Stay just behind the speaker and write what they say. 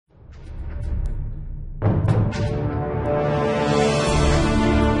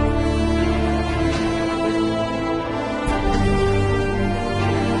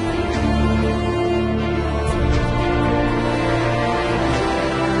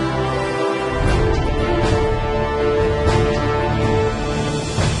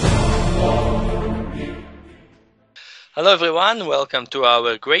Hello everyone, welcome to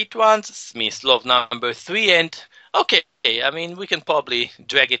our great ones, Smyslov number 3, and okay, I mean, we can probably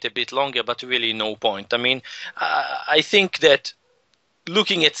drag it a bit longer, but really no point. I mean, I think that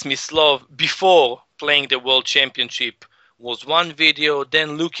looking at Smyslov before playing the World Championship was one video,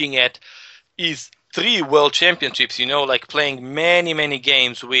 then looking at his 3 World Championships, like playing many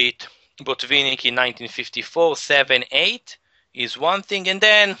games with Botvinnik in 1954, 7, 8 is one thing, and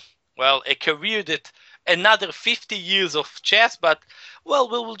then, well, a career that another 50 years of chess, but, well,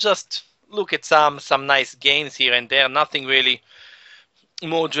 we will just look at some nice games here and there, nothing really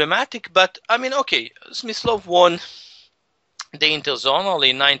more dramatic, but, I mean, okay, Smyslov won the Interzonal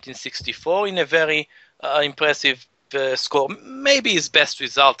in 1964 in a very impressive score, maybe his best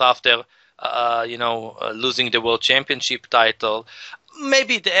result after losing the World Championship title.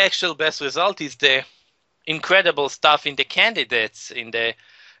 Maybe the actual best result is the incredible stuff in the candidates in the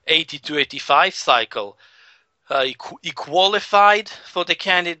 82-85 cycle. He qualified for the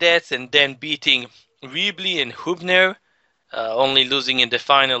candidates and then beating Ribli and Hubner, only losing in the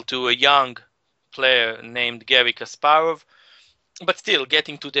final to a young player named Garry Kasparov. But still,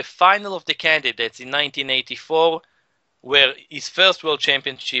 getting to the final of the candidates in 1984, where his first World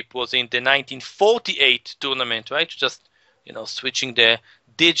Championship was in the 1948 tournament, right? Just, switching the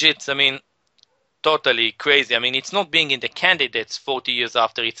digits. I mean, totally crazy. I mean, it's not being in the candidates 40 years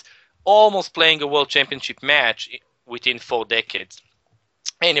after. It's almost playing a World Championship match within 4 decades.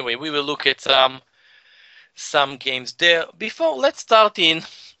 Anyway, we will look at some games there. Before, let's start in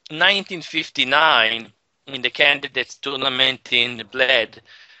 1959 in the candidates tournament in Bled.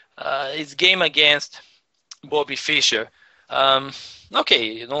 His game against Bobby Fischer.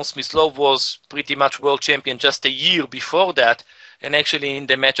 Okay, Smyslov was pretty much world champion just a year before that, and actually in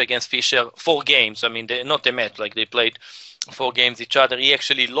the match against Fischer, 4 games. I mean, not the match, like they played 4 games each other. He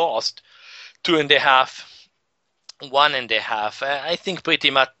actually lost 2.5, 1.5. I think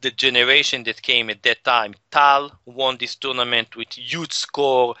pretty much the generation that came at that time. Tal won this tournament with huge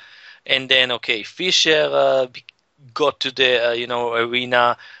score, and then Fischer got to the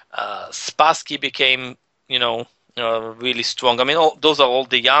arena. Spassky became really strong. I mean, those are all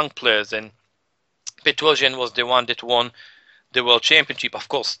the young players, and Petrosian was the one that won the World Championship. Of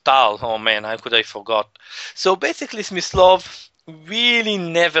course, Tal, oh man, how could I forgot? So basically, Smyslov really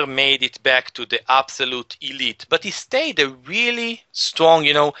never made it back to the absolute elite, but he stayed a really strong,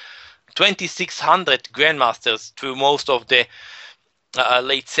 2,600 grandmasters through most of the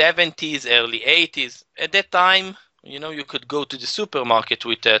late 70s, early 80s. At that time, you could go to the supermarket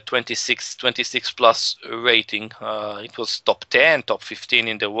with a 26 plus rating. It was top 10, top 15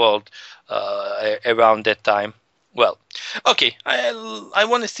 in the world around that time. Well, okay, I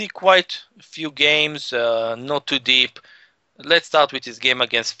want to see quite a few games, not too deep. Let's start with his game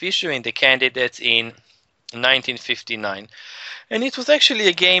against Fischer in the candidates in 1959. And it was actually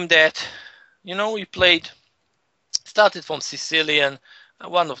a game that, we played, started from Sicilian,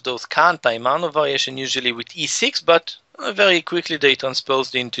 one of those Kanta-Imano variation, usually with e6, but very quickly they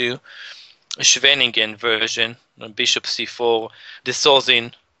transposed into a Schwenningen version, bishop c4. The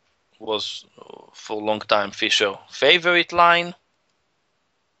Sozin was for a long time Fischer favorite line.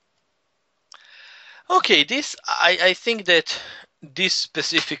 Okay, I think that this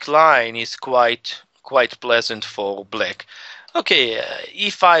specific line is quite pleasant for black. Okay,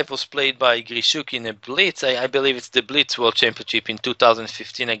 e5 was played by Grishuk in a blitz. I believe it's the Blitz World Championship in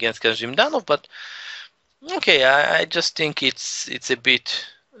 2015 against Kazimdanov, but okay, I just think it's a bit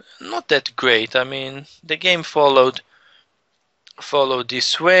not that great. I mean, the game followed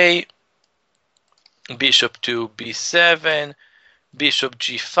this way: bishop to b7, bishop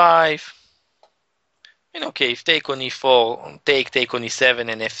g5. And okay, if take on e4, take on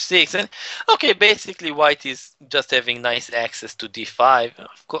e7 and f6, and okay, basically white is just having nice access to d5.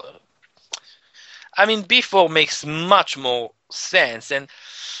 Of course, I mean b4 makes much more sense. And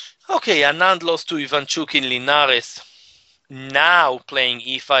okay, Anand lost to Ivanchuk in Linares. Now playing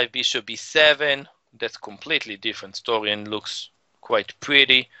e5, bishop e7. That's completely different story and looks quite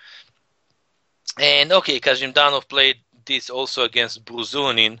pretty. And okay, Kazimdanov played this also against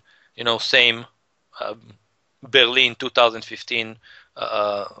Bruzunin, same Berlin 2015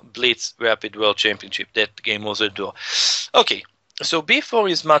 Blitz Rapid World Championship. That game was a draw. Okay, so b4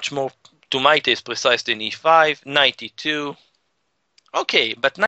 is much more, to my taste, precise than e5. Knight e2. Okay, but